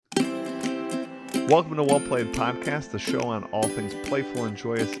Welcome to Well Played Podcast, the show on all things playful and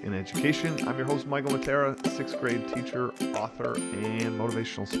joyous in education. I'm your host, Michael Matera, 6th grade teacher, author, and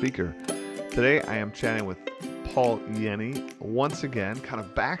motivational speaker. Today, I am chatting with Paul Yenny once again, kind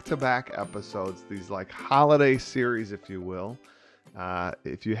of back-to-back episodes, these like holiday series, if you will.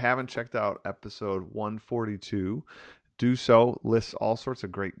 If you haven't checked out episode 142, do so. Lists all sorts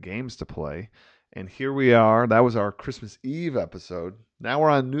of great games to play. And here we are. That was our Christmas Eve episode. Now we're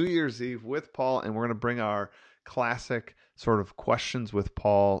on New Year's Eve with Paul, and we're going to bring our classic sort of Questions with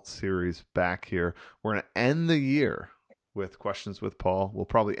Paul series back here. We're going to end the year with Questions with Paul. We'll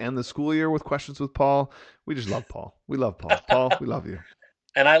probably end the school year with Questions with Paul. We just love Paul. We love Paul. Paul, we love you.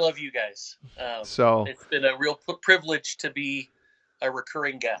 And I love you guys. So it's been a real privilege to be a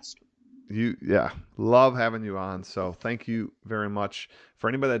recurring guest. Love having you on. So thank you very much. For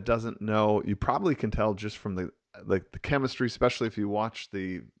anybody that doesn't know, you probably can tell just from the chemistry, especially if you watch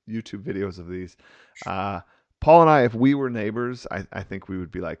the YouTube videos of these. Paul and I, if we were neighbors, I think we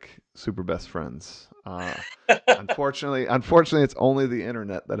would be like super best friends. Unfortunately, it's only the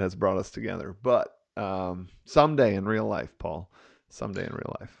internet that has brought us together. But someday in real life, Paul, someday in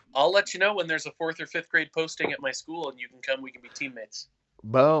real life. I'll let you know when there's a 4th or 5th grade posting at my school and you can come. We can be teammates.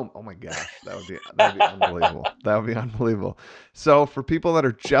 Boom. Oh my gosh. That would be unbelievable. That would be unbelievable. So for people that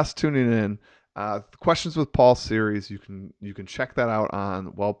are just tuning in, the Questions with Paul series, you can check that out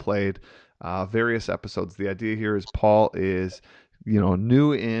on Well Played, various episodes. The idea here is Paul is,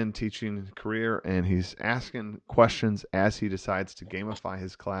 new in teaching career, and he's asking questions as he decides to gamify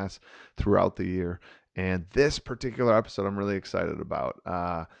his class throughout the year. And this particular episode I'm really excited about.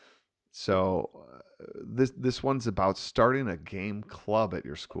 This one's about starting a game club at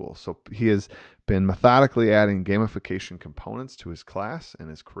your school. So he has been methodically adding gamification components to his class and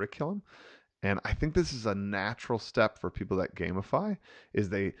his curriculum. And I think this is a natural step for people that gamify, is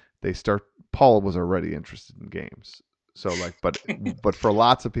they start. Paul was already interested in games. So but for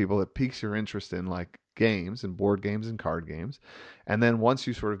lots of people, it piques your interest in like games and board games and card games. And then once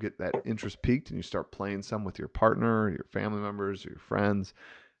you sort of get that interest piqued and you start playing some with your partner, your family members, or your friends,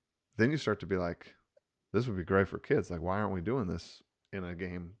 then you start to be like, this would be great for kids. Like, why aren't we doing this in a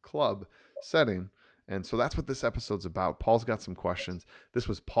game club setting? And so that's what this episode's about. Paul's got some questions. This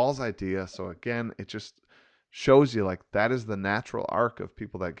was Paul's idea. So again, it just shows you like that is the natural arc of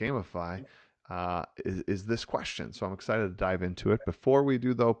people that gamify, is this question. So I'm excited to dive into it. Before we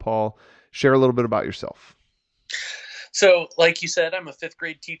do though, Paul, share a little bit about yourself. So like you said, I'm a 5th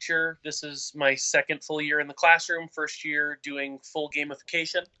grade teacher. This is my 2nd full year in the classroom, 1st year doing full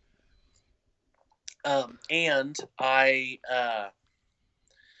gamification. And I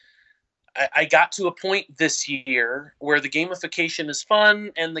got to a point this year where the gamification is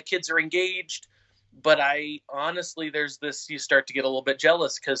fun and the kids are engaged, but I honestly, you start to get a little bit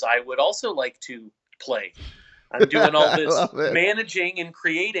jealous because I would also like to play. I'm doing all this managing and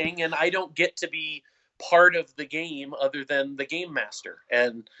creating, and I don't get to be part of the game other than the game master.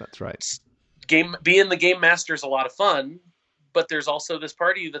 And that's right. Being the game master is a lot of fun. But there's also this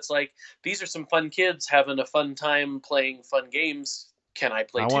part of you that's like, these are some fun kids having a fun time playing fun games. Can I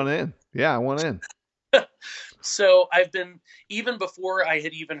play too? I want in. Yeah, I want in. So I've been, even before I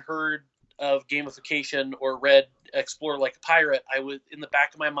had even heard of gamification or read Explore Like a Pirate, I was, in the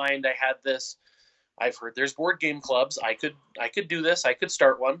back of my mind, I had this, I've heard there's board game clubs. I could do this. I could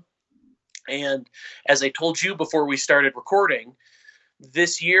start one. And as I told you before we started recording,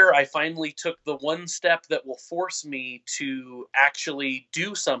 this year, I finally took the one step that will force me to actually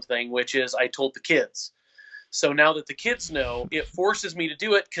do something, which is I told the kids. So now that the kids know, it forces me to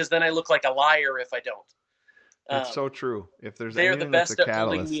do it because then I look like a liar if I don't. It's so true. If there's they're the best at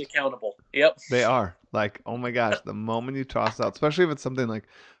holding me accountable. Yep. They are. Like, oh my gosh, the moment you toss out, especially if it's something like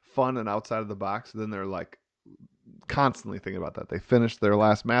fun and outside of the box, then they're like constantly thinking about that. They finished their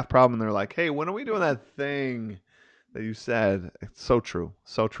last math problem and they're like, hey, when are we doing that thing that you said? It's so true.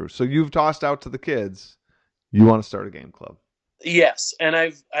 So true. So you've tossed out to the kids, you want to start a game club. Yes. And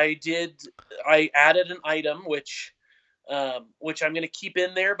I added an item, which I'm going to keep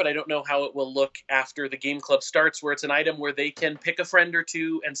in there, but I don't know how it will look after the game club starts, where it's an item where they can pick a friend or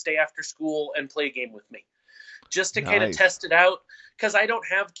two and stay after school and play a game with me, just to kind of test it out. Cause I don't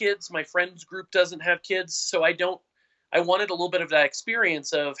have kids. My friends group doesn't have kids. So I wanted a little bit of that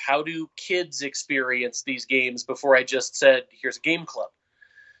experience of how do kids experience these games before I just said, here's a game club.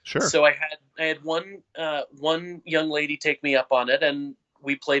 Sure. So I had one young lady take me up on it, and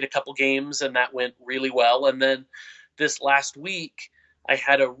we played a couple games, and that went really well. And then this last week, I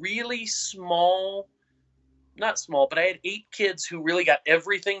had a really not small, but I had 8 kids who really got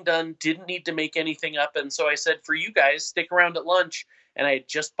everything done, didn't need to make anything up. And so I said, for you guys, stick around at lunch and I had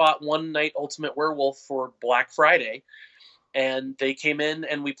just bought One Night Ultimate Werewolf for Black Friday, and they came in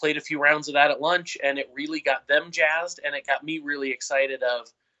and we played a few rounds of that at lunch, and it really got them jazzed, and it got me really excited of,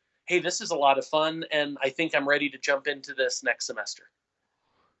 hey, this is a lot of fun, and I think I'm ready to jump into this next semester.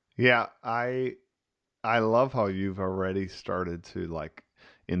 Yeah, I love how you've already started to like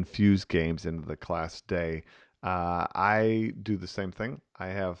infuse games into the class day. I do the same thing. I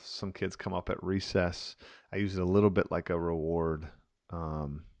have some kids come up at recess. I use it a little bit like a reward,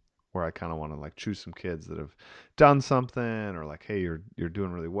 um, where I kind of want to like choose some kids that have done something, or like, hey, you're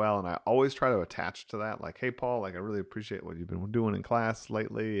doing really well, and I always try to attach to that, like, hey, Paul, like I really appreciate what you've been doing in class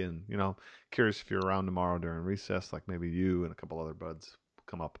lately, and curious if you're around tomorrow during recess, like maybe you and a couple other buds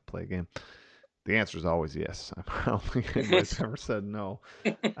come up and play a game. The answer is always yes. I don't think anybody's ever said no.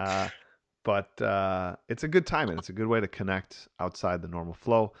 Uh, but it's a good time, and it's a good way to connect outside the normal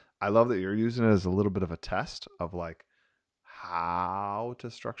flow. I love that you're using it as a little bit of a test of like how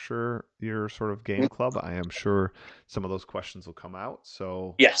to structure your sort of game club. I am sure some of those questions will come out.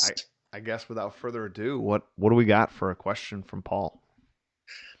 So Yes. I guess without further ado, what do we got for a question from Paul?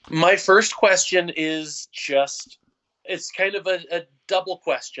 My first question is just, it's kind of a double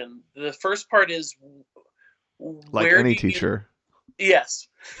question. The first part is, Like where any do you, teacher. yes,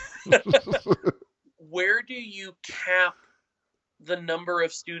 where do you cap the number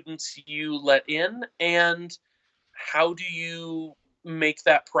of students you let in, and how do you make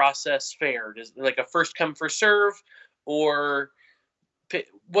that process fair? Does like a first come first serve, or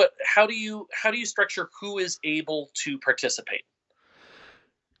what? How do you structure who is able to participate?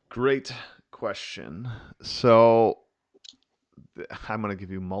 Great question. So I'm going to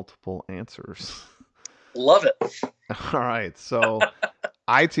give you multiple answers. Love it. All right. So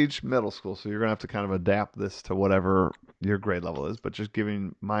I teach middle school, so you're going to have to kind of adapt this to whatever your grade level is. But just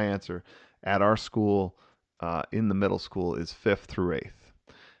giving my answer, at our school, in the middle school, is fifth through eighth.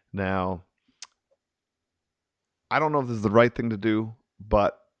 Now, I don't know if this is the right thing to do,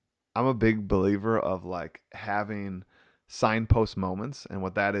 but I'm a big believer of like having signpost moments. And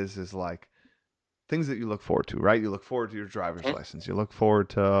what that is like things that you look forward to, right? You look forward to your driver's license. You look forward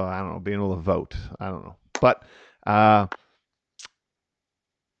to, I don't know, being able to vote. I don't know. But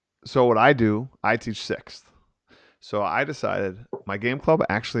so what I do, I teach sixth. So I decided my game club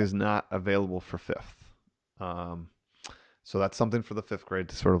actually is not available for fifth. Um, so that's something for the fifth grade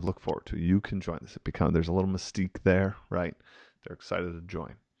to sort of look forward to. You can join this. There's a little mystique there, right? They're excited to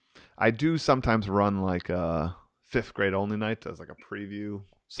join. I do sometimes run like a fifth grade only night as like a preview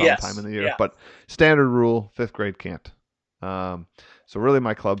sometime in Yes. the year, Yeah. but standard rule, fifth grade can't. So really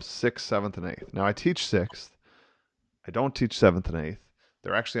my club's sixth, seventh, and eighth. Now I teach sixth. I don't teach seventh and eighth.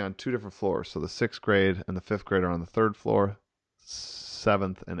 They're actually on two different floors. So the sixth grade and the fifth grade are on the third floor.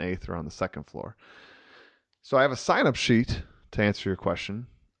 Seventh and eighth are on the second floor. So I have a sign up sheet to answer your question.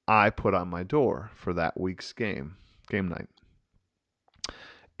 I put on my door for that week's game night.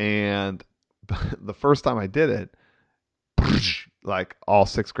 And the first time I did it, like all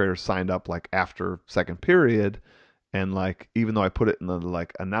sixth graders signed up like after second period, and like even though I put it in the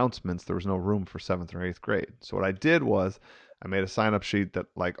like announcements, there was no room for seventh or eighth grade. So what I did was I made a sign up sheet that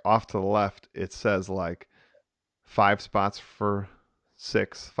like off to the left it says like 5 spots for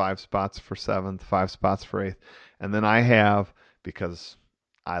sixth, 5 spots for seventh, 5 spots for eighth, and then I have, because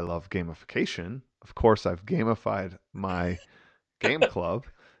I love gamification, of course I've gamified my game club.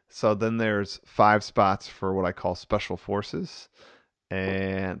 So then there's 5 spots for what I call special forces.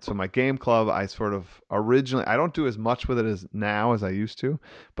 And so my game club, I sort of originally, I don't do as much with it as now as I used to,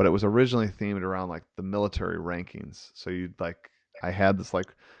 but it was originally themed around like the military rankings. So you'd like, I had this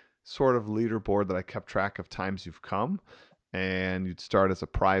like sort of leaderboard that I kept track of times you've come, and you'd start as a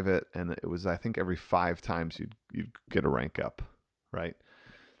private, and it was, I think every 5 times you'd get a rank up, right?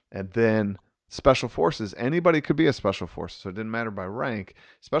 And then special forces, anybody could be a special force, so it didn't matter by rank.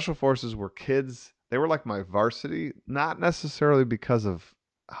 Special forces were kids, they were like my varsity, not necessarily because of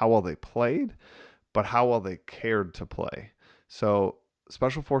how well they played, but how well they cared to play. So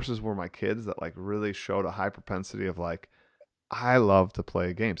special forces were my kids that like really showed a high propensity of like, I love to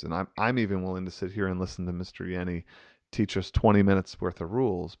play games, and I'm even willing to sit here and listen to Mr. Yenny teach us 20 minutes worth of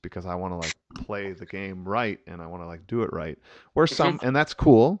rules because I want to like play the game right, and I want to like do it right. Where some, and that's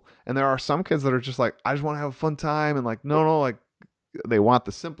cool. And there are some kids that are just like, I just want to have a fun time, and like, no, like they want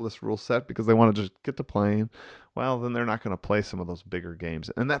the simplest rule set because they want to just get to playing. Well, then they're not going to play some of those bigger games,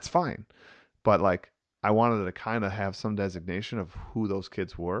 and that's fine. But like, I wanted to kind of have some designation of who those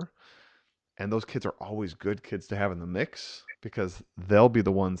kids were. And those kids are always good kids to have in the mix because they'll be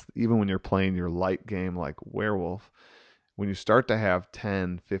the ones, even when you're playing your light game like Werewolf, when you start to have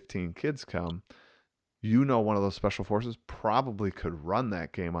 10, 15 kids come, one of those special forces probably could run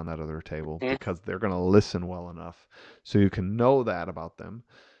that game on that other table Mhm. because they're going to listen well enough. So you can know that about them.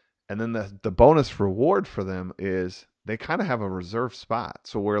 And then the bonus reward for them is they kind of have a reserve spot.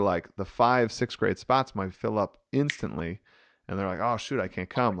 So where like the 5, 6th grade spots might fill up instantly, and they're like, oh shoot, I can't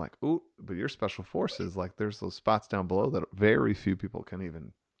come. Like, ooh, but your special forces, like there's those spots down below that very few people can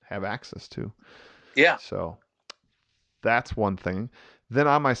even have access to. Yeah. So that's one thing. Then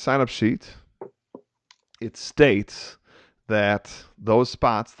on my sign up sheet, it states that those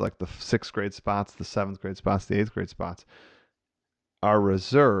spots, like the 6th grade spots, the 7th grade spots, the 8th grade spots, are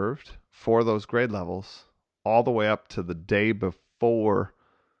reserved for those grade levels all the way up to the day before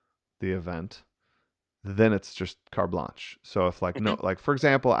the event. Then it's just carte blanche. So if like no, Mhm. like for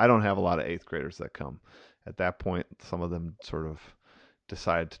example, I don't have a lot of 8th graders that come. At that point, some of them sort of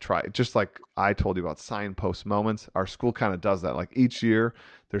decide to try. Just like I told you about signpost moments, our school kind of does that. Like each year,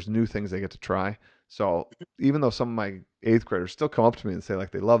 there's new things they get to try. So even though some of my 8th graders still come up to me and say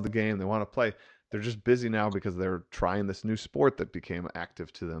like they love the game, they want to play, they're just busy now because they're trying this new sport that became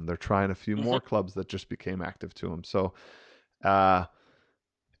active to them. They're trying a few more Mhm. clubs that just became active to them. So uh,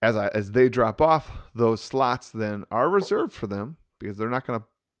 as they drop off, those slots then are reserved for them because they're not going to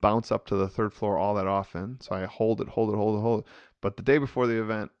bounce up to the 3rd floor all that often. So I hold it, hold it, hold it, hold it. But the day before the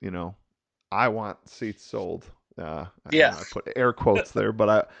event, I want seats sold. Yeah. I put air quotes there,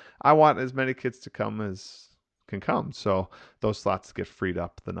 but I want as many kids to come as can come. So those slots get freed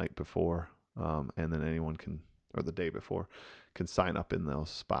up the night before, and then anyone can, or the day before, can sign up in those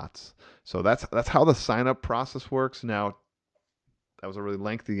spots. So that's how the sign up process works. Now that was a really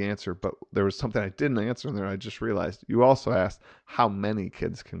lengthy answer, but there was something I didn't answer in there. I just realized you also asked how many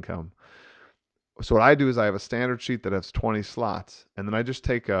kids can come. So what I do is I have a standard sheet that has 20 slots, and then I just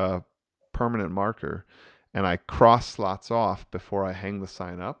take a permanent marker and I cross slots off before I hang the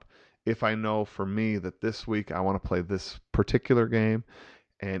sign up. If I know for me that this week I want to play this particular game,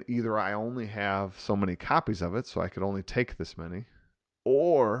 and either I only have so many copies of it, so I could only take this many,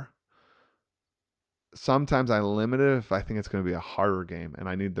 or sometimes I limit it if I think it's going to be a harder game and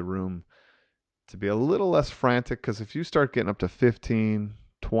I need the room to be a little less frantic. Because if you start getting up to 15,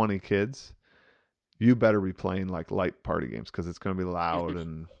 20 kids, you better be playing like light party games because it's going to be loud Mhm.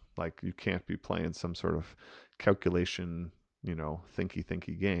 and like you can't be playing some sort of calculation,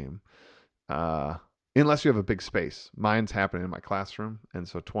 thinky game. Uh, Unless you have a big space. Mine's happening in my classroom, and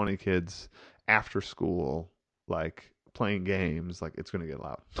so 20 kids after school, like playing games, like it's going to get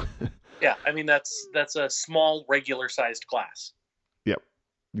loud. Yeah. I mean, that's a small, regular sized class. Yep,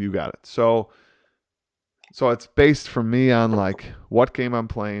 you got it. So it's based for me on like what game I'm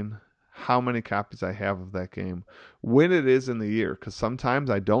playing, how many copies I have of that game, when it is in the year. Because sometimes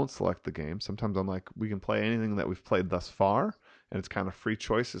I don't select the game. Sometimes I'm like, we can play anything that we've played thus far, and it's kind of free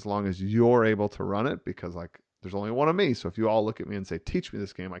choice as long as you're able to run it. Because like, there's only one of me. So if you all look at me and say, "Teach me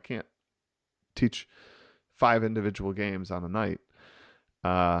this game," I can't teach 5 individual games on a night.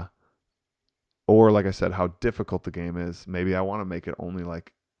 Uh, or like I said, how difficult the game is. Maybe I want to make it only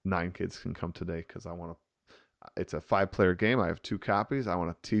like 9 kids can come today because I want to it's a 5-player game. I have 2 copies. I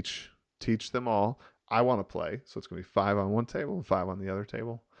want to teach them all. I want to play, so it's going to be 5 on one table and 5 on the other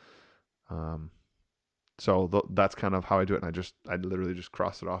table. Um, that's kind of how I do it. And I literally just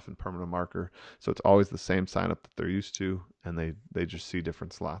cross it off in permanent marker, so it's always the same sign up that they're used to, and they just see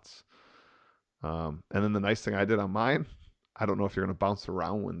different slots. And then the nice thing I did on mine, I don't know if you're going to bounce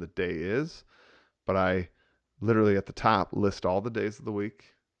around when the day is, but I literally at the top list all the days of the week,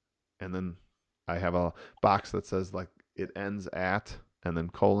 and then I have a box that says like it ends at and then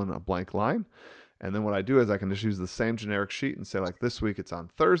colon a blank line. And then what I do is I can just use the same generic sheet and say like this week it's on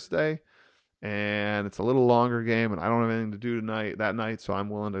Thursday and it's a little longer game and I don't have anything to do tonight that night, so I'm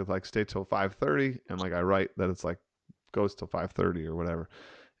willing to like stay till 5:30 and like I write that it's like goes till 5:30 or whatever.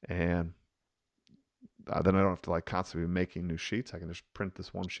 And then I don't have to like constantly be making new sheets. I can just print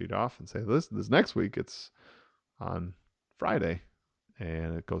this one sheet off and say this next week it's on Friday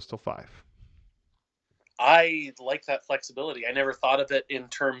and it goes till 5. I like that flexibility. I never thought of it in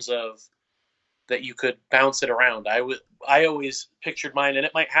terms of that you could bounce it around. I always pictured mine, and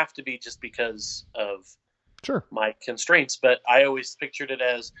it might have to be just because of Sure. my constraints, but I always pictured it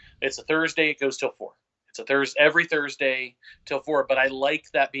as it's a Thursday, it goes till 4. It's a Thursday every Thursday till 4. But I like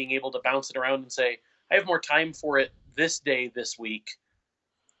that being able to bounce it around and say I have more time for it this day this week,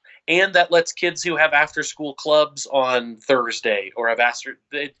 and that lets kids who have after school clubs on Thursday or have after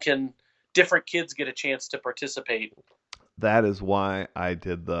it can different kids get a chance to participate. That is why I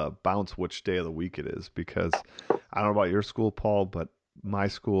did the bounce which day of the week it is because I don't know about your school, Paul, but my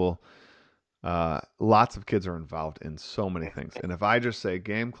school, lots of kids are involved in so many things. And if I just say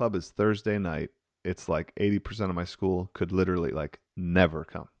game club is Thursday night, it's like 80% of my school could literally like never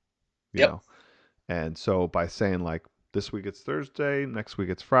come, you Yep. know. And so by saying like this week it's Thursday, next week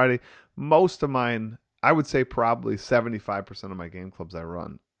it's Friday, most of mine, I would say probably 75% of my game clubs I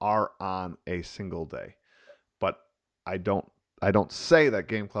run are on a single day. But I don't I don't say that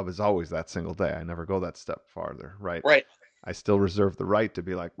game club is always that single day. I never go that step farther, right? Right. I still reserve the right to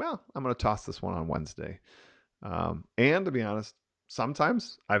be like, well, I'm going to toss this one on Wednesday. And to be honest,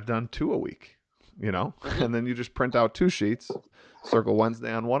 sometimes I've done two a week, you know, Hmm. and then you just print out two sheets, circle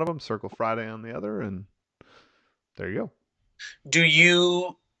Wednesday on one of them, circle Friday on the other, and there you go. Do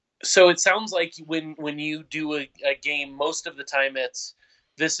you? So it sounds like when you do a game, most of the time it's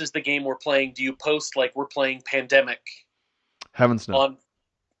this is the game we're playing. Do you post like we're playing Pandemic Heavens no. on?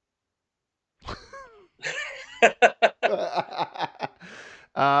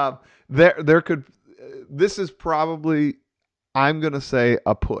 uh, there could. This is probably, I'm gonna say,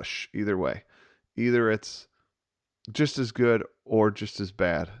 a push either way. Either it's just as good or just as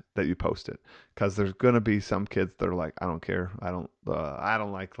bad that you post it, because there's gonna be some kids that are like, I don't care, I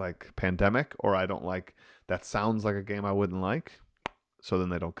don't like Pandemic, or I don't like that sounds like a game I wouldn't like, so then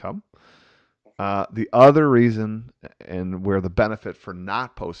they don't come. The other reason, and where the benefit for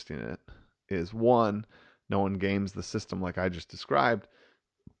not posting it is, one, no one games the system like I just described,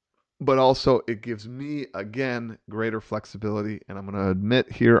 but also it gives me again greater flexibility. And I'm going to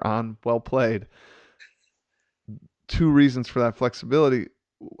admit here on Well Played, two reasons for that flexibility.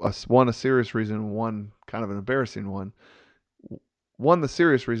 One, a serious reason, one kind of an embarrassing one. One, the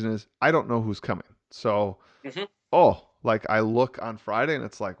serious reason is I don't know who's coming. So, Hmm. oh, like I look on Friday and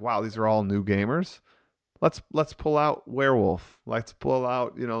it's like, wow, these are all new gamers. Let's pull out Werewolf. Let's pull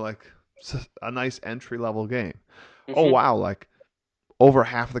out, like a nice entry level game. Oh Hmm. wow, like over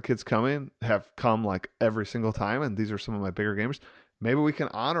half the kids coming have come like every single time, and these are some of my bigger gamers. Maybe we can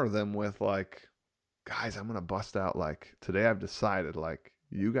honor them with like, guys, I'm gonna bust out like today. I've decided like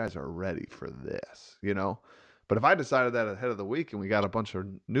you guys are ready for this. But if I decided that ahead of the week and we got a bunch of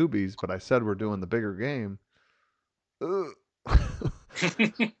newbies, but I said we're doing the bigger game,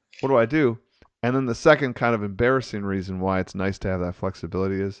 what do I do? And then the second kind of embarrassing reason why it's nice to have that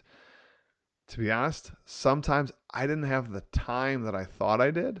flexibility is, to be honest, sometimes I didn't have the time that I thought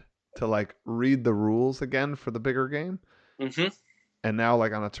I did to like read the rules again for the bigger game. Hmm. And now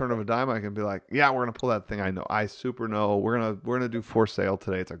like on a turn of a dime I can be like, yeah, we're gonna pull that thing I know. I super know. We're gonna do For Sale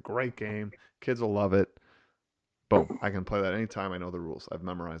today. It's a great game. Kids will love it. Boom. I can play that anytime I know the rules. I've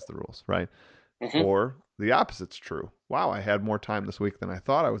memorized the rules, right? Hmm. Or the opposite's true. Wow, I had more time this week than I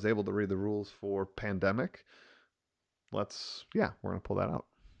thought. I was able to read the rules for Pandemic. We're gonna pull that out.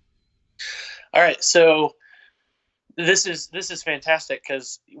 All right. So this is fantastic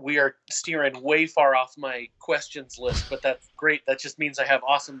because we are steering way far off my questions list, but that's great. That just means I have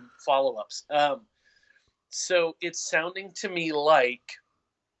awesome follow ups. So it's sounding to me like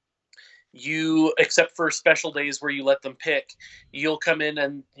you, except for special days where you let them pick, you'll come in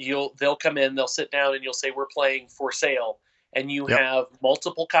and they'll come in, they'll sit down, and you'll say we're playing For Sale, and you Yep. have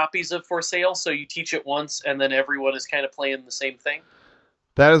multiple copies of For Sale, so you teach it once, and then everyone is kind of playing the same thing.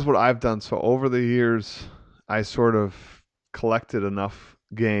 That is what I've done. So over the years, I sort of collected enough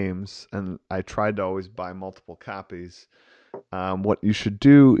games, and I tried to always buy multiple copies. What you should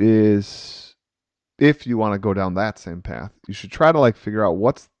do is, if you want to go down that same path, you should try to like figure out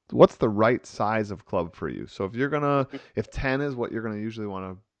what's the right size of club for you. So if 10 is what you're gonna usually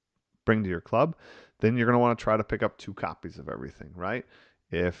want to bring to your club, then you're gonna want to try to pick up two copies of everything, right?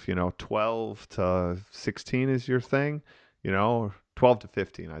 If 12 to 16 is your thing, 12 to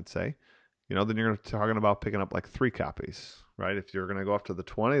 15, I'd say, then you're talking about picking up like three copies, right? If you're gonna go up to the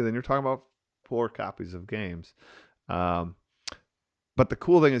 20, then you're talking about four copies of games. Um, but the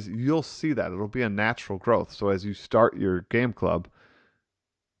cool thing is you'll see that it'll be a natural growth. So as you start your game club,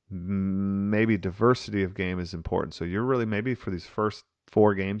 maybe diversity of game is important. So you're really, maybe for these first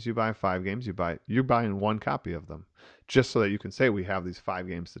four games you buy, five games you're buying one copy of them, just so that you can say we have these five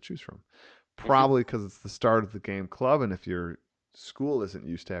games to choose from. Hmm. Probably because it's the start of the game club, and if your school isn't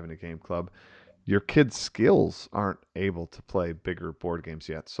used to having a game club, your kids' skills aren't able to play bigger board games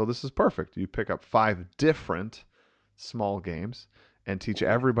yet. So this is perfect. You pick up five different small games and teach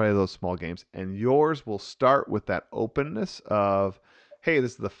everybody those small games, and yours will start with that openness of, hey,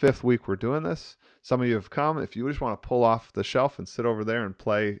 this is the fifth week we're doing this. Some of you have come. If you just want to pull off the shelf and sit over there and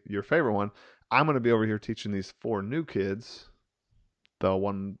play your favorite one, I'm going to be over here teaching these four new kids the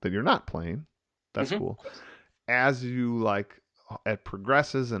one that you're not playing. That's Hmm. cool. As you like, it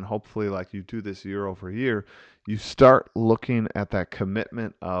progresses, and hopefully like you do this year over year, you start looking at that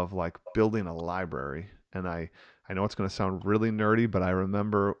commitment of like building a library. And I know it's going to sound really nerdy, but I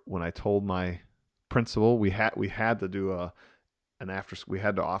remember when I told my principal, we had to do we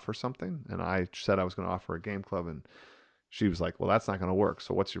had to offer something, and I said I was going to offer a game club, and she was like, "Well, that's not going to work.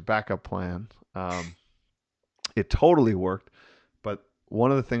 So what's your backup plan?" It totally worked, but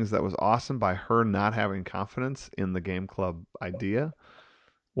one of the things that was awesome by her not having confidence in the game club idea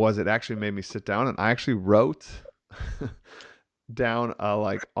was it actually made me sit down and I actually wrote down a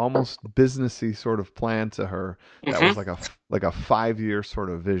like almost businessy sort of plan to her that Hmm. was like a 5 year sort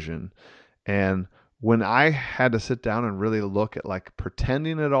of vision. And when I had to sit down and really look at like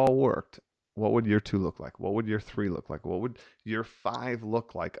pretending it all worked, what would year two look like? What would year three look like? What would year five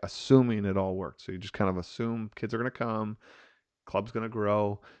look like, assuming it all worked? So you just kind of assume kids are going to come, club's going to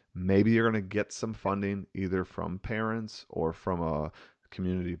grow. Maybe you're going to get some funding either from parents or from a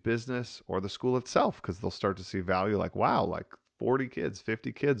community business or the school itself because they'll start to see value like, wow, like 40 kids,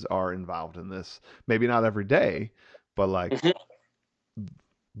 50 kids are involved in this. Maybe not every day, but like Hmm.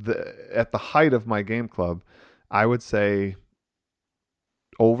 at the height of my game club, I would say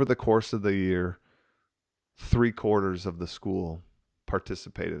over the course of the year, 3/4 of the school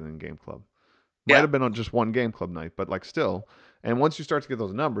participated in game club. Might Yeah. have been on just one game club night, but like still. And once you start to get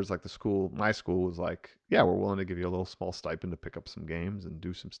those numbers, like my school was like, yeah, we're willing to give you a little small stipend to pick up some games and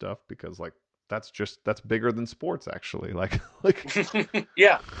do some stuff because like that's bigger than sports actually. Like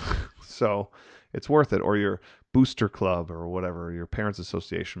Yeah. so it's worth it. Or your booster club or whatever, your parents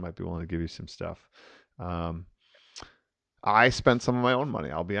association might be willing to give you some stuff. Um, I spent some of my own money.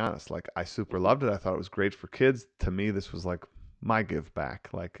 I'll be honest. Like I super loved it. I thought it was great for kids. To me, this was like my give back.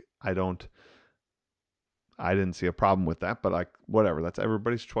 Like I didn't see a problem with that, but like whatever, that's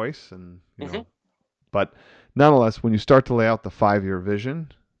everybody's choice, and Hmm. but nonetheless, when you start to lay out the 5 year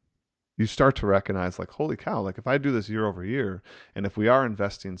vision, you start to recognize like, holy cow, like if I do this year over year, and if we are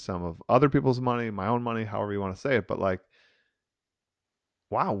investing some of other people's money, my own money, however you want to say it, but like,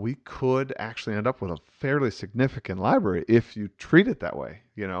 wow, we could actually end up with a fairly significant library if you treat it that way,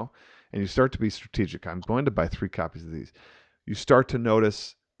 and you start to be strategic. I'm going to buy 3 copies of these. You start to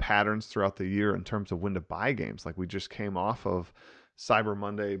notice patterns throughout the year in terms of when to buy games. Like we just came off of Cyber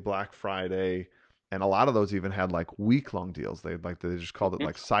Monday, Black Friday, and a lot of those even had like week long deals. They just called it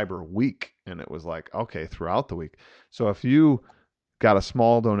like Cyber Week, and it was like okay throughout the week. So if you got a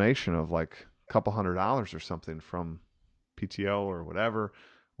small donation of like a couple $100 or something from PTO or whatever,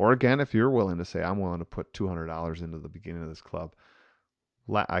 or again if you're willing to say I'm willing to put $200 into the beginning of this club,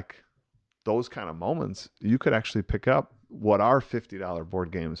 like those kind of moments, you could actually pick up what are $50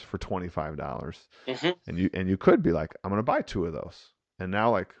 board games for $25. Hmm. And you could be like, I'm going to buy 2 of those. And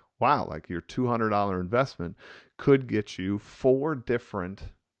now like, wow, like your $200 investment could get you 4 different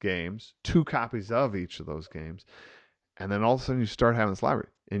games, 2 copies of each of those games. And then all of a sudden you start having this library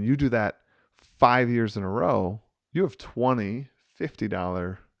and you do that 5 years in a row, you have 20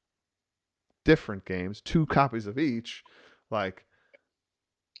 $50 different games, 2 copies of each. Like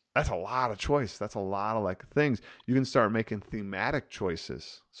that's a lot of choice. That's a lot of like things. You can start making thematic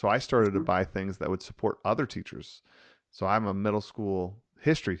choices. So I started to buy things that would support other teachers. So I'm a middle school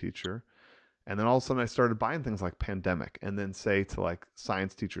history teacher. And then all of a sudden I started buying things like Pandemic and then say to like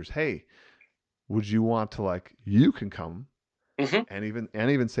science teachers, hey, would you want to like you can come Hmm. and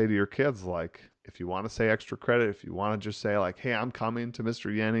even say to your kids like if you want to say extra credit, if you want to just say like, hey, I'm coming to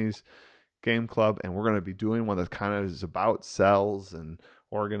Mr. Yenny's game club and we're going to be doing one that kind of is about cells and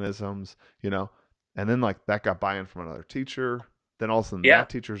organisms. And then like that got buy-in from another teacher. Then all of a sudden Yeah. that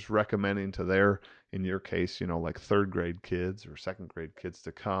teacher's recommending to their, in your case, like third grade kids or second grade kids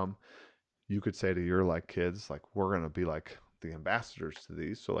to come. You could say to your like kids like we're going to be like the ambassadors to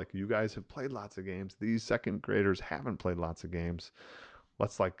these, so like you guys have played lots of games, these second graders haven't played lots of games,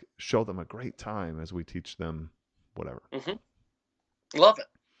 let's like show them a great time as we teach them whatever. Hmm. Love it.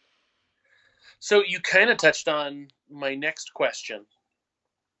 So you kind of touched on my next question.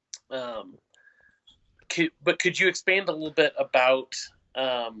 Um, but could you expand a little bit about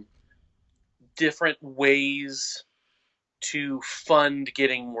um, different ways to fund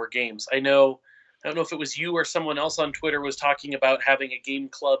getting more games? I don't know if it was you or someone else on Twitter was talking about having a game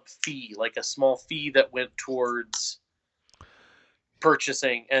club fee, like a small fee that went towards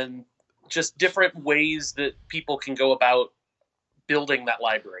purchasing, and just different ways that people can go about building that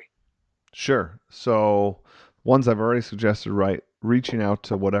library. Sure. So ones I've already suggested, right? Reaching out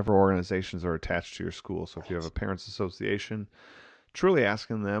to whatever organizations are attached to your school. So if you have a parents association, truly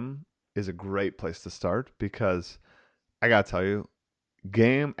asking them is a great place to start because I gotta tell you,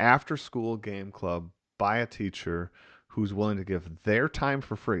 game after school game club by a teacher who's willing to give their time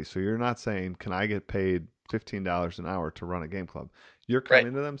for free. So you're not saying, can I get paid $15 an hour to run a game club? You're Right.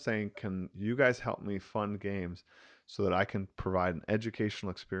 coming to them saying, can you guys help me fund games so that I can provide an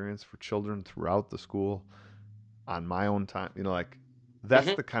educational experience for children throughout the school on my own time. Like that's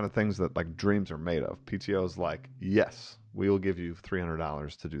Hmm. the kind of things that like dreams are made of. PTO is like, yes, we will give you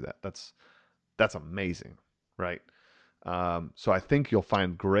 $300 to do that. That's amazing, right? So I think you'll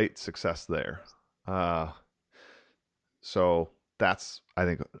find great success there. Uh, so that's, I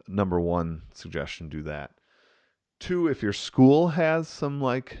think, number one suggestion: do that. Two, if your school has some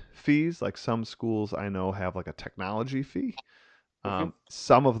like fees, like some schools I know have like a technology fee. Hmm.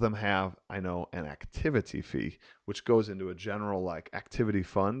 Some of them have, I know, an activity fee, which goes into a general like activity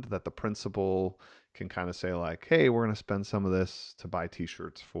fund that the principal can kind of say like, hey, we're going to spend some of this to buy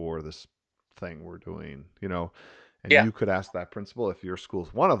T-shirts for this thing we're doing. And Yeah. you could ask that principal if your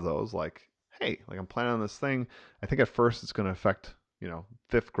school's one of those, like, hey, like I'm planning on this thing. I think at first it's going to affect,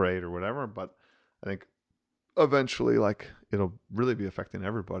 fifth grade or whatever, but I think eventually like it'll really be affecting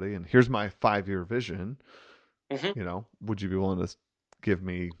everybody. And here's my 5-year vision. Hmm. Would you be willing to give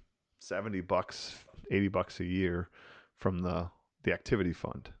me $70, $80 a year from the activity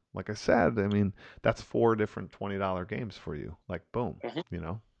fund? Like I said, I mean, that's 4 different $20 games for you. Like, boom, Hmm. you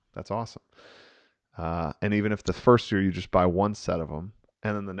know, that's awesome. And even if the first year you just buy one set of them,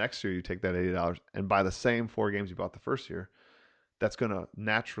 and then the next year you take that $80 and buy the same 4 games you bought the first year, that's going to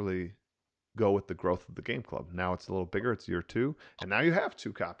naturally go with the growth of the game club. Now it's a little bigger. It's year 2, and now you have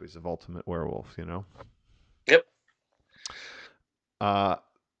 2 copies of Ultimate Werewolf. Yep. Uh,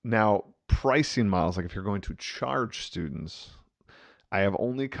 Now, pricing models, like if you're going to charge students, I have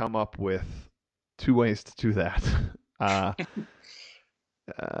only come up with 2 ways to do that. Uh,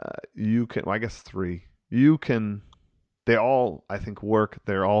 you can, well, I guess 3. You can, they all, I think, work.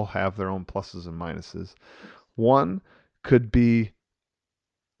 They all have their own pluses and minuses. One could be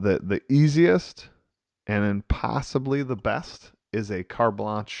the easiest and then possibly the best is a carte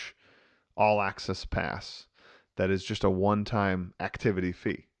blanche all access pass that is just a one time activity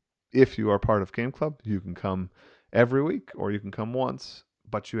fee. If you are part of Game Club, you can come every week or you can come once,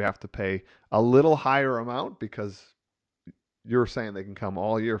 but you have to pay a little higher amount because you're saying they can come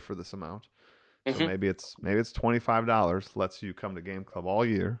all year for this amount. So Hmm. maybe it's $25 lets you come to Game Club all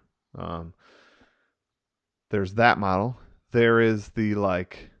year. Um, there's that model. There is the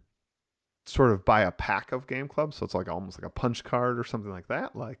like sort of buy a pack of Game Club, so it's like almost like a punch card or something like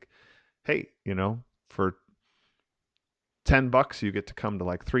that. Like, hey, for $10 you get to come to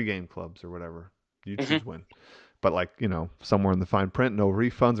like 3 game clubs or whatever. You Hmm. choose when. But like, somewhere in the fine print, no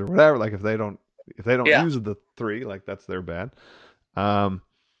refunds or whatever. Like if they don't Yeah. use the 3, like that's their bad. Um,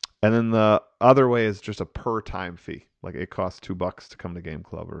 and then the other way is just a per time fee. Like it costs $2 to come to game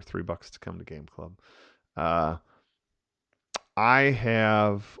club or $3 to come to game club. Uh, I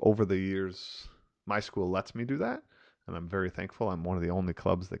have over the years, my school lets me do that, and I'm very thankful. I'm one of the only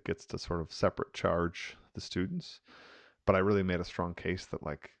clubs that gets to sort of separate charge the students. But I really made a strong case that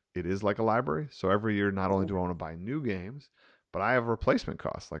like it is like a library. So every year, not only Hmm. do I want to buy new games, but I have replacement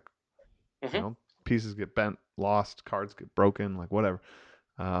costs. Like you Hmm. know, pieces get bent, lost, cards get broken, like whatever.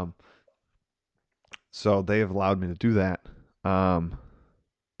 Um, so they have allowed me to do that. Um,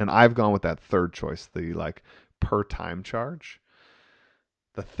 and I've gone with that third choice, the like per time charge.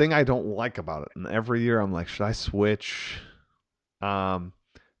 The thing I don't like about it, and every year I'm like, should I switch? Um,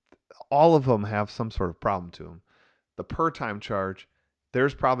 all of them have some sort of problem to them. The per time charge,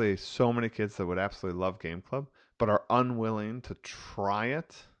 there's probably so many kids that would absolutely love Game Club, but are unwilling to try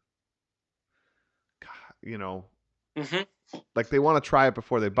it. You know, Hmm. like they want to try it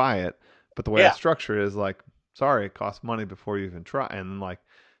before they buy it, but the way I Yeah. structure it is like, sorry, it costs money before you even try, and like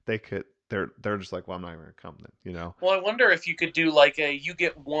they're just like, well, I'm not even gonna come then. Well, I wonder if you could do like you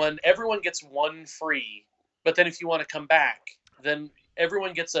get one, everyone gets one free, but then if you want to come back, then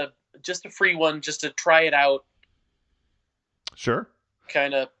everyone gets just a free one just to try it out, Sure,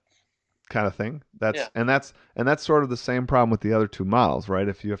 kind of. kind of thing. Yeah. That's sort of the same problem with the other 2 models, right?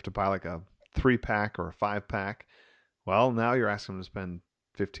 If you have to buy like a 3 pack or a 5 pack, well, now you're asking them to spend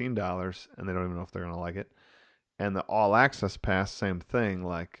 $15 and they don't even know if they're gonna like it. And the all access pass, same thing.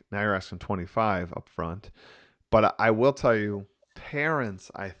 Like now you're asking 25 up front. But I will tell you,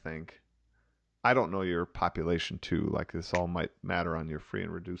 parents, I think, I don't know your population too. Like this all might matter on your free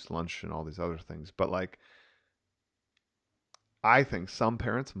and reduced lunch and all these other things. But like I think some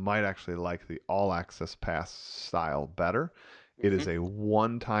parents might actually like the all access pass style better. It Hmm. is a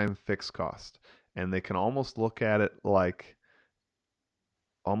one time fixed cost. And they can almost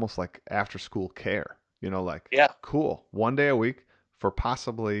like after school care. Like Yeah. cool, one day a week for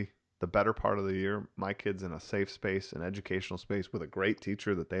possibly the better part of the year. My kid's in a safe space, an educational space with a great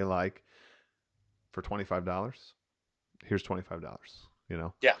teacher that they like for $25. Here's $25. You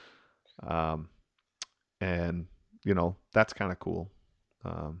know, Yeah. um, and that's kind of cool.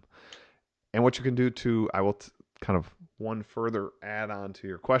 Um, and what you can do to, I will kind of one further add on to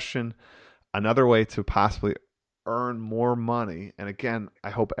your question. Another way to possibly earn more money, and again, I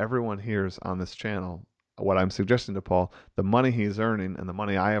hope everyone hears on this channel what I'm suggesting to Paul, the money he's earning and the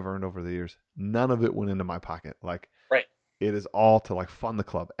money I have earned over the years, none of it went into my pocket. Like, Right. it is all to like fund the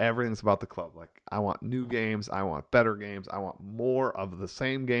club. Everything's about the club. Like, I want new games, I want better games, I want more of the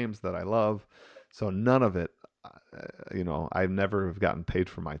same games that I love. So none of it, I've never have gotten paid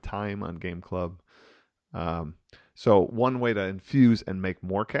for my time on Game Club. Um, so one way to infuse and make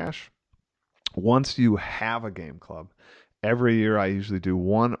more cash, once you have a game club, every year I usually do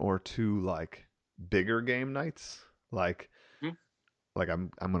one or two like bigger game nights. Like Mhm.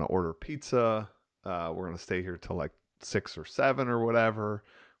 I'm gonna order pizza. We're gonna stay here till like 6 or 7 or whatever.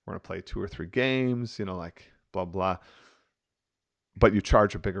 We're gonna play 2 or 3 games. Like blah blah. But you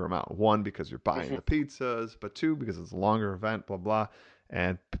charge a bigger amount. One, because you're buying the Mhm. pizzas, but two, because it's a longer event. Blah blah.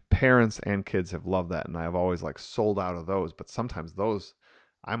 And parents and kids have loved that, and I've always like sold out of those. But sometimes those,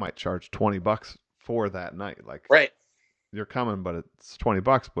 I might charge $20 for that night. Like, Right. you're coming, but it's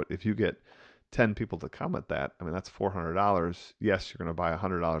 $20. But if you get 10 people to come at that, I mean, that's $400. Yes, you're going to buy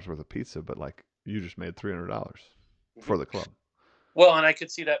 $100 worth of pizza, but like, you just made $300 Mhm. for the club. Well, and I could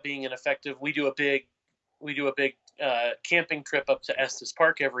see that being an effective. We do a big camping trip up to Estes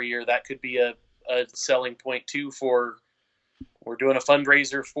Park every year. That could be a selling point too for we're doing a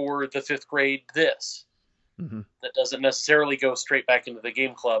fundraiser for the fifth grade. Mm-hmm. That doesn't necessarily go straight back into the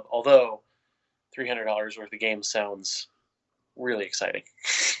game club, although $300 worth of games sounds really exciting.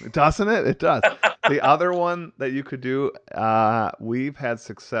 Doesn't it? It does. The other one that you could do, we've had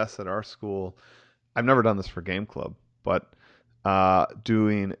success at our school. I've never done this for Game Club, but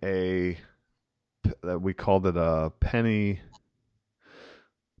doing we called it a penny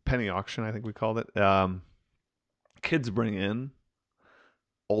auction, I think we called it. Kids bring in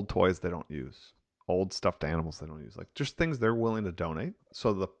old toys they don't use, old stuffed animals they don't use, like just things they're willing to donate.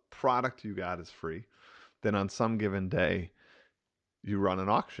 So the product you got is free. Then on some given day, you run an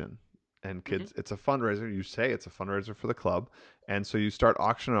auction, and Mm-hmm. kids, it's a fundraiser. You say it's a fundraiser for the club, and so you start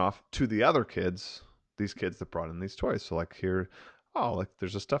auctioning off to the other kids, these kids that brought in these toys. So like here, oh, like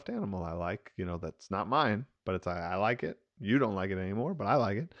there's a stuffed animal I like, that's not mine, but I like it. You don't like it anymore, but I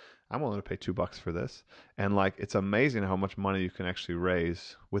like it. I'm willing to pay $2 for this. And like, it's amazing how much money you can actually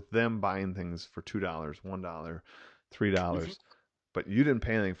raise with them buying things for $2, $1, Mm-hmm. $3, but you didn't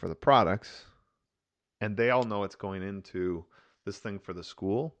pay anything for the products, and they all know it's going into this thing for the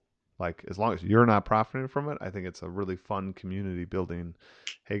school. Like, as long as you're not profiting from it, I think it's a really fun community building.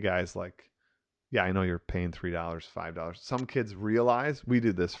 Hey guys, like, yeah, I know you're paying $3, $5. Some kids realize, we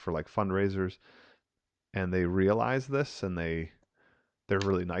did this for like fundraisers, and they realize this, and they're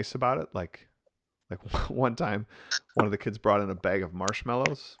really nice about it. Like one time, one of the kids brought in a bag of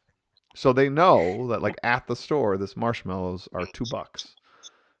marshmallows. So they know that like at the store, this marshmallows are $2,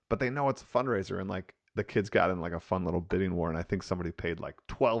 but they know it's a fundraiser, and like the kids got in like a fun little bidding war, and I think somebody paid like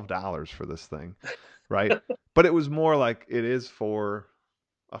 $12 for this thing, right? But it was more like it is for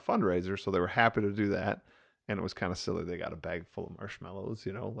a fundraiser, so they were happy to do that, and it was kind of silly. They got a bag full of marshmallows,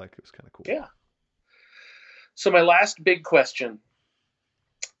 like it was kind of cool. Yeah. So my last big question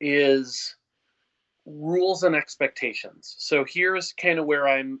is rules and expectations. So here's kind of where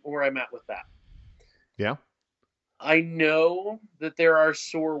I'm at with that. Yeah. I know that there are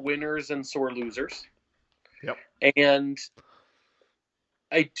sore winners and sore losers, Yep. and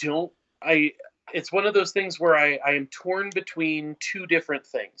I don't. I. It's one of those things where I am torn between two different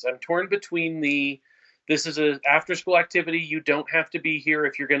things. I'm torn between this is a after school activity. You don't have to be here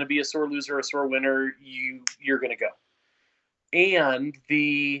if you're going to be a sore loser or a sore winner. You're going to go. And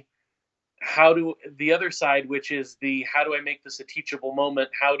the other side, which is how do I make this a teachable moment?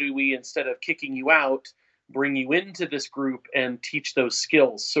 How do we, instead of kicking you out, bring you into this group and teach those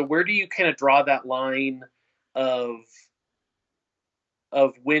skills? So where do you kind of draw that line of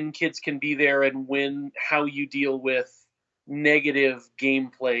when kids can be there and how you deal with negative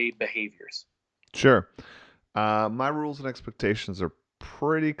gameplay behaviors? Sure. My rules and expectations are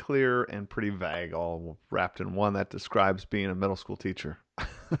pretty clear and pretty vague, all wrapped in one that describes being a middle school teacher.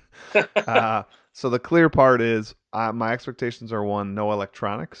 So the clear part is my expectations are one, no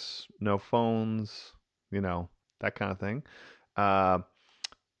electronics, no phones, that kind of thing. Uh,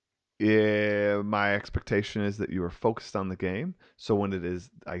 my expectation is that you are focused on the game. So when it is,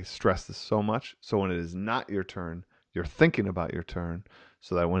 I stress this so much. So when it is not your turn, you're thinking about your turn,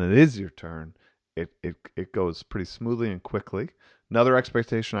 so that when it is your turn, it goes pretty smoothly and quickly. Another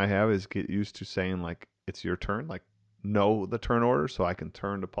expectation I have is get used to saying like it's your turn, like know the turn order, so I can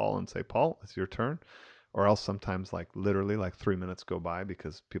turn to Paul and say, Paul, it's your turn. or else sometimes like literally like 3 minutes go by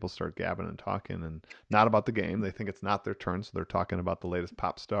because people start gabbing and talking and not about the game. They think it's not their turn, so they're talking about the latest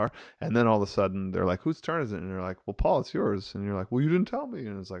pop star. And then all of a sudden they're like, "Whose turn is it?" And they're like, "Well, Paul, it's yours." And you're like, "Well, you didn't tell me."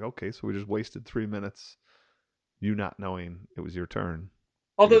 And it's like, "Okay, so we just wasted 3 minutes, you not knowing it was your turn."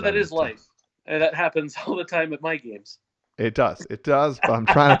 Although Because I that is didn't tell. life, and that happens all the time at my games. It does. But I'm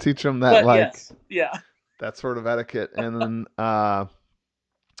trying to teach them that But like yes, yeah. that sort of etiquette. And then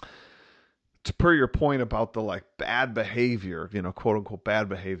to per your point about the like bad behavior, quote unquote bad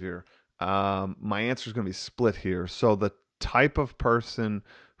behavior, my answer is going to be split here. So the type of person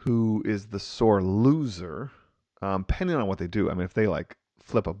who is the sore loser, depending on what they do. I mean, if they like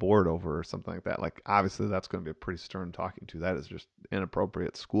flip a board over or something like that, like obviously that's going to be a pretty stern talking to. That is just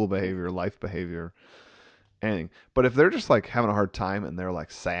inappropriate school behavior, life behavior, anything. But if they're just like having a hard time and they're like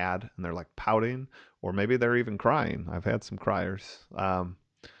sad and they're like pouting, or maybe they're even crying. I've had some criers.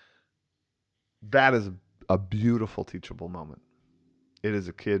 That is a beautiful teachable moment. It is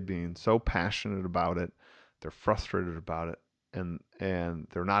a kid being so passionate about it, they're frustrated about it, and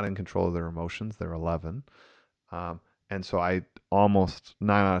they're not in control of their emotions. They're 11, and so I almost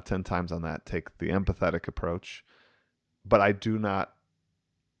 9 out of 10 times on that take the empathetic approach, but I do not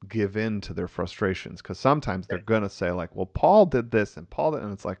give in to their frustrations because sometimes they're gonna say like, "Well, Paul did this and Paul did,"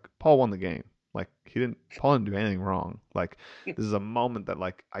 and it's like Paul won the game. Like Paul didn't do anything wrong. Like this is a moment that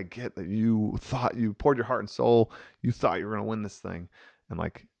like I get that you thought you poured your heart and soul, you thought you were gonna win this thing, and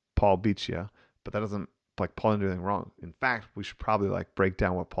like Paul beat you, but that doesn't like Paul didn't do anything wrong. In fact, we should probably like break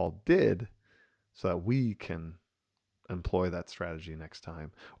down what Paul did so that we can employ that strategy next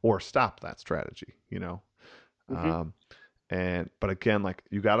time or stop that strategy. Mm-hmm. Um, and but again, like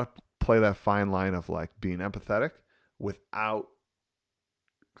you got to play that fine line of like being empathetic without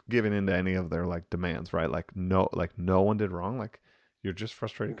giving into any of their like demands, right? Like no one did wrong. Like you're just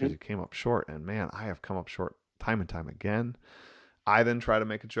frustrated because Mm-hmm. you came up short, and man, I have come up short time and time again. I then try to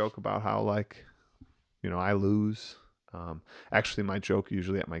make a joke about how like I lose. Actually, my joke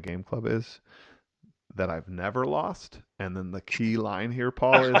usually at my game club is that I've never lost, and then the key line here,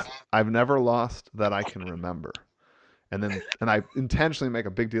 Paul, is I've never lost that I can remember. And I intentionally make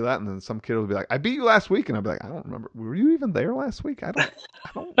a big deal of that, and then some kid will be like, "I beat you last week," and I'll be like, "I don't remember. Were you even there last week? I don't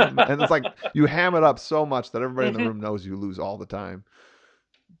remember." And it's like you ham it up so much that everybody in the Mm-hmm. room knows you lose all the time.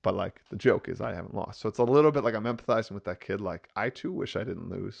 But like the joke is, I haven't lost, so it's a little bit like I'm empathizing with that kid. Like I too wish I didn't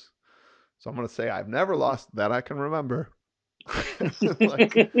lose, so I'm gonna say I've never lost that I can remember.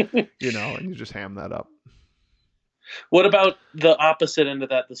 Like and you just ham that up. What about the opposite end of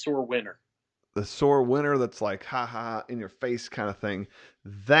that, the sore winner? The sore winner that's like ha ha in your face kind of thing,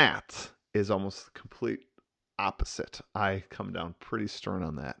 that is almost the complete opposite. I come down pretty stern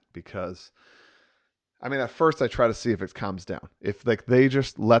on that because I mean at first I try to see if it calms down. If like they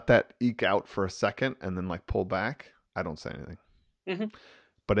just let that eke out for a second and then like pull back, I don't say anything. Mm-hmm.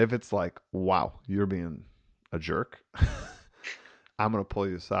 But if it's like, wow, you're being a jerk, I'm gonna pull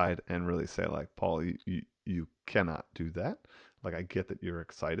you aside and really say like, Paul, you cannot do that. Like I get that you're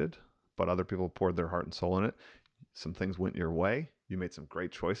excited, but other people poured their heart and soul in it. Some things went your way. You made some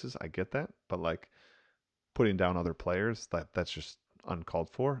great choices. I get that, but like putting down other players, that's just uncalled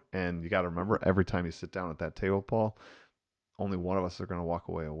for. And you got to remember, every time you sit down at that table, Paul, only one of us are going to walk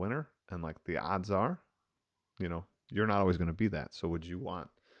away a winner, and like the odds are, you're not always going to be that. So would you want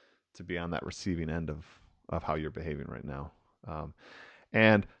to be on that receiving end of how you're behaving right now?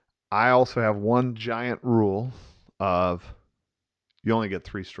 And I also have one giant rule of you only get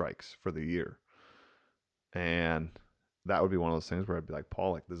 3 strikes for the year. And that would be one of those things where I'd be like,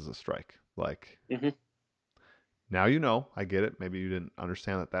 Paul, like this is a strike. Like Mm-hmm. now I get it. Maybe you didn't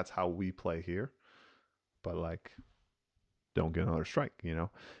understand that that's how we play here, but like don't get another strike.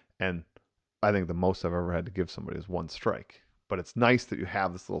 And I think the most I've ever had to give somebody is 1 strike. But it's nice that you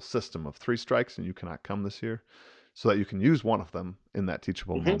have this little system of 3 strikes and you cannot come this year so that you can use one of them in that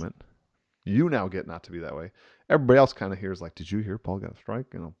teachable Mm-hmm. moment. You now get not to be that way. Everybody else kind of hears like, did you hear Paul got a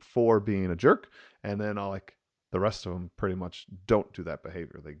strike? For being a jerk. And then I'll like the rest of them pretty much don't do that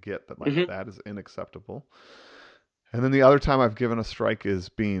behavior. They get that like Mm-hmm. that is unacceptable. And then the other time I've given a strike is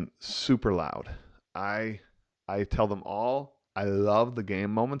being super loud. I I tell them all I love the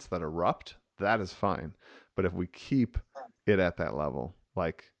game moments that erupt. That is fine. But if we keep it at that level,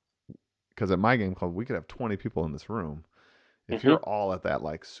 like because at my game club we could have 20 people in this room. If Mm-hmm. you're all at that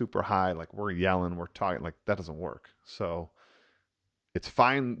like super high, like we're yelling, we're talking, like that doesn't work. So it's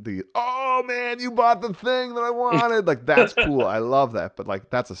fine. Oh man, you bought the thing that I wanted. Like that's cool. I love that. But like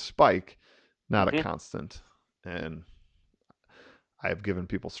that's a spike, not a Mm-hmm. constant. And I have given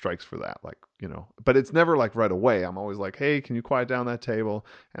people strikes for that, like, but it's never like right away. I'm always like, hey, can you quiet down that table?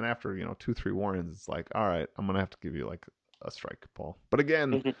 And after, 2-3 warnings, it's like, all right, I'm going to have to give you like a strike, Paul. But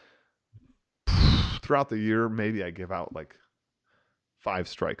again, throughout the year, maybe I give out like 5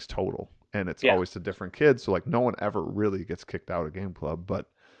 strikes total, and it's always to different kids. So like no one ever really gets kicked out of game club, but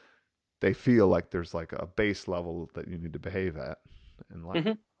they feel like there's like a base level that you need to behave at. And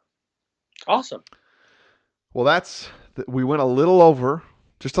like, awesome. Well, we went a little over,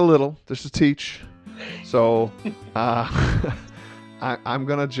 just a little, just to teach. So I'm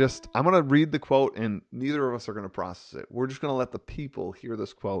going to read the quote, and neither of us are going to process it. We're just going to let the people hear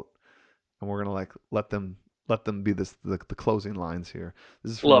this quote, and we're going to like let them be the closing lines here.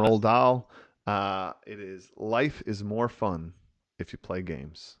 This is from Roald Dahl. It is, life is more fun if you play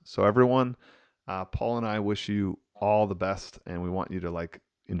games. So everyone, Paul and I wish you all the best, and we want you to like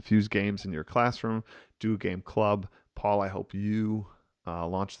infuse games in your classroom, do a game club. Paul, I hope you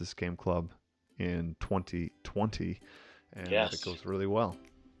launch this game club in 2020, and that it goes really well.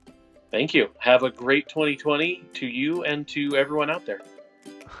 Thank you. Have a great 2020 to you and to everyone out there.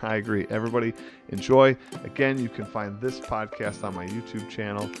 I agree. Everybody enjoy. Again, you can find this podcast on my YouTube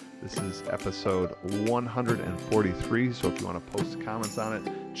channel. This is episode 143. So if you want to post comments on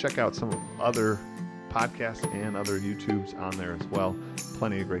it, check out some of other podcasts and other YouTubes on there as well.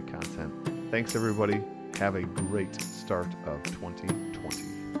 Plenty of great content. Thanks, everybody. Have a great start of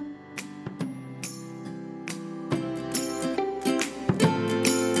 2020.